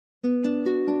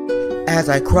As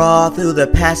I crawl through the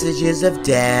passages of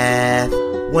death,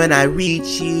 when I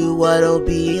reach you, what'll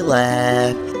be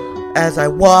left? As I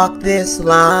walk this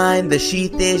line, the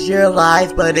sheath is your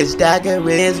life, but its dagger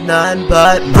is none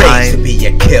but mine. Raised to be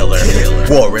a killer.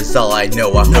 War is all I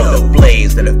know. I hold the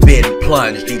blades that have been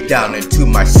plunged deep down into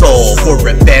my soul. For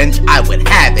revenge, I would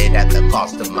have it at the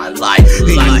cost of my life.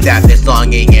 They knew that this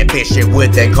longing ambition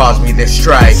would then cause me this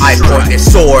strife. I point this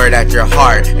sword at your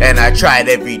heart, and I tried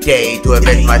every day to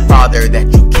avenge my father that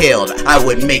you killed. I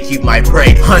would make you my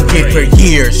prey. Hunted for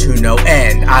years to no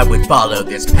end, I would follow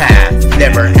this path.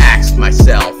 Never asked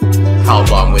myself, how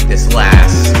long would this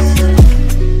last?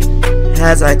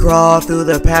 As I crawl through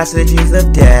the passages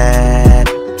of death,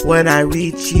 when I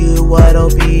reach you,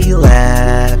 what'll be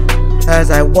left? As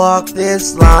I walk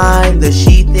this line, the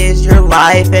sheath is your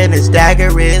life, and its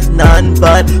dagger is none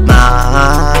but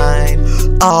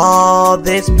mine. All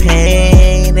this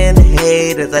pain and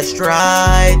hate as I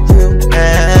stride through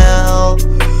hell.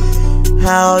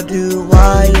 How do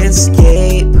I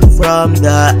escape from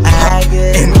the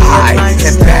agony And of I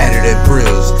myself? am battered and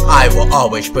bruised. I will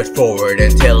always push forward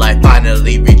until I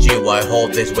finally reach you. I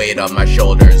hold this weight on my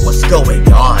shoulders. What's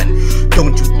going on?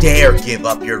 Don't you dare give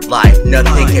up your life.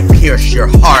 Nothing can pierce your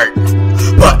heart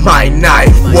but my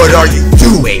knife. What are you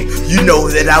doing? You know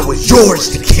that I was yours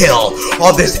to kill.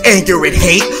 All this anger and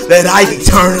hate that I've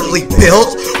eternally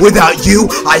built. Without you,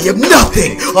 I am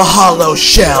nothing, a hollow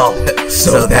shell.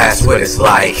 So that's what it's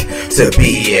like to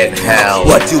be in hell.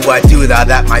 What do I do now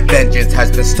that my vengeance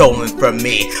has been stolen from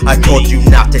me? I told you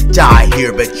not to die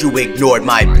here, but you ignored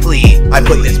my plea. I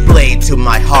put this blade to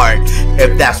my heart,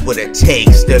 if that's what it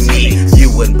takes to meet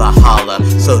you in Valhalla,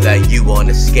 so that you won't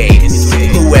escape.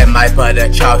 Who am I but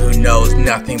a child who knows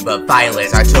nothing but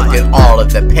violence? I took in all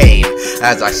of the pain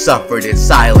as I suffered in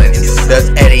silence. Does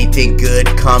anything good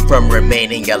come from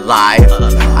remaining alive?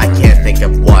 I can't think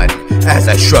of one as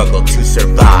I struggle to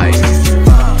survive.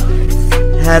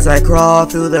 As I crawl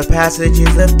through the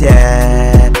passages of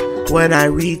death, when I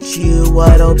reach you,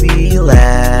 what'll be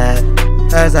left?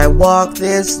 As I walk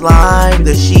this line,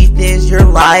 the sheath is your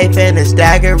life, and its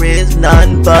dagger is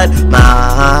none but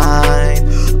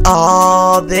mine.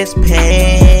 All this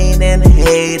pain and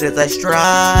hate as I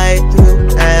stride through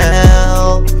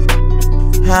hell.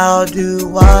 How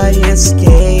do I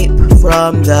escape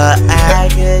from the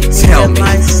agony Tell of me,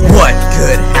 myself? what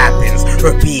good happens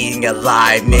for being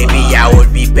alive? Maybe I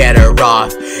would be better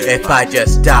off if I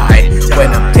just died.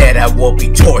 When I'm dead, I will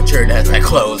be tortured as I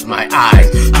close my eyes.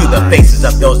 To the faces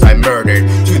of those I murdered,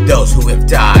 to those who have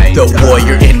died. The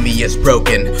warrior in me is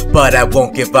broken, but I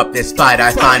won't give up this fight.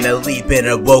 I finally been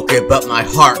awoken, but my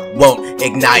heart won't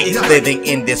ignite. Living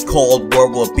in this cold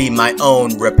world will be my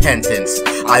own repentance.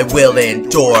 I will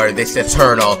endure this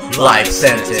eternal life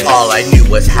sentence. All I knew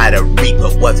was how to reap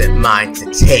what wasn't mine to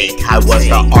take. I was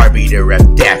the arbiter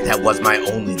of death, that was my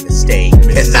only mistake.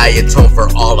 And I atone for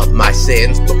all of my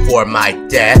sins before my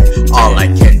death. All I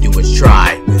can do is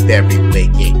try with every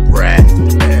waking breath.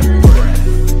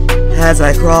 As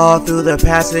I crawl through the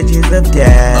passages of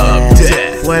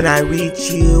death, when I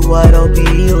reach you, what'll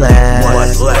be left?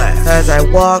 What's left? As I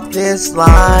walk this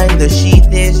line, the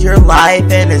sheath is your life,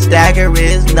 and its dagger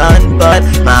is none but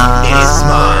mine. It's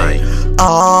mine.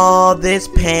 All this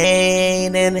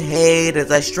pain and hate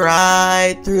as I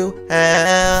stride through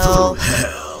hell.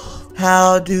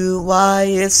 How do I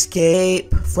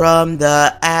escape from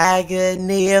the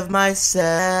agony of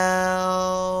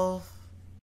myself?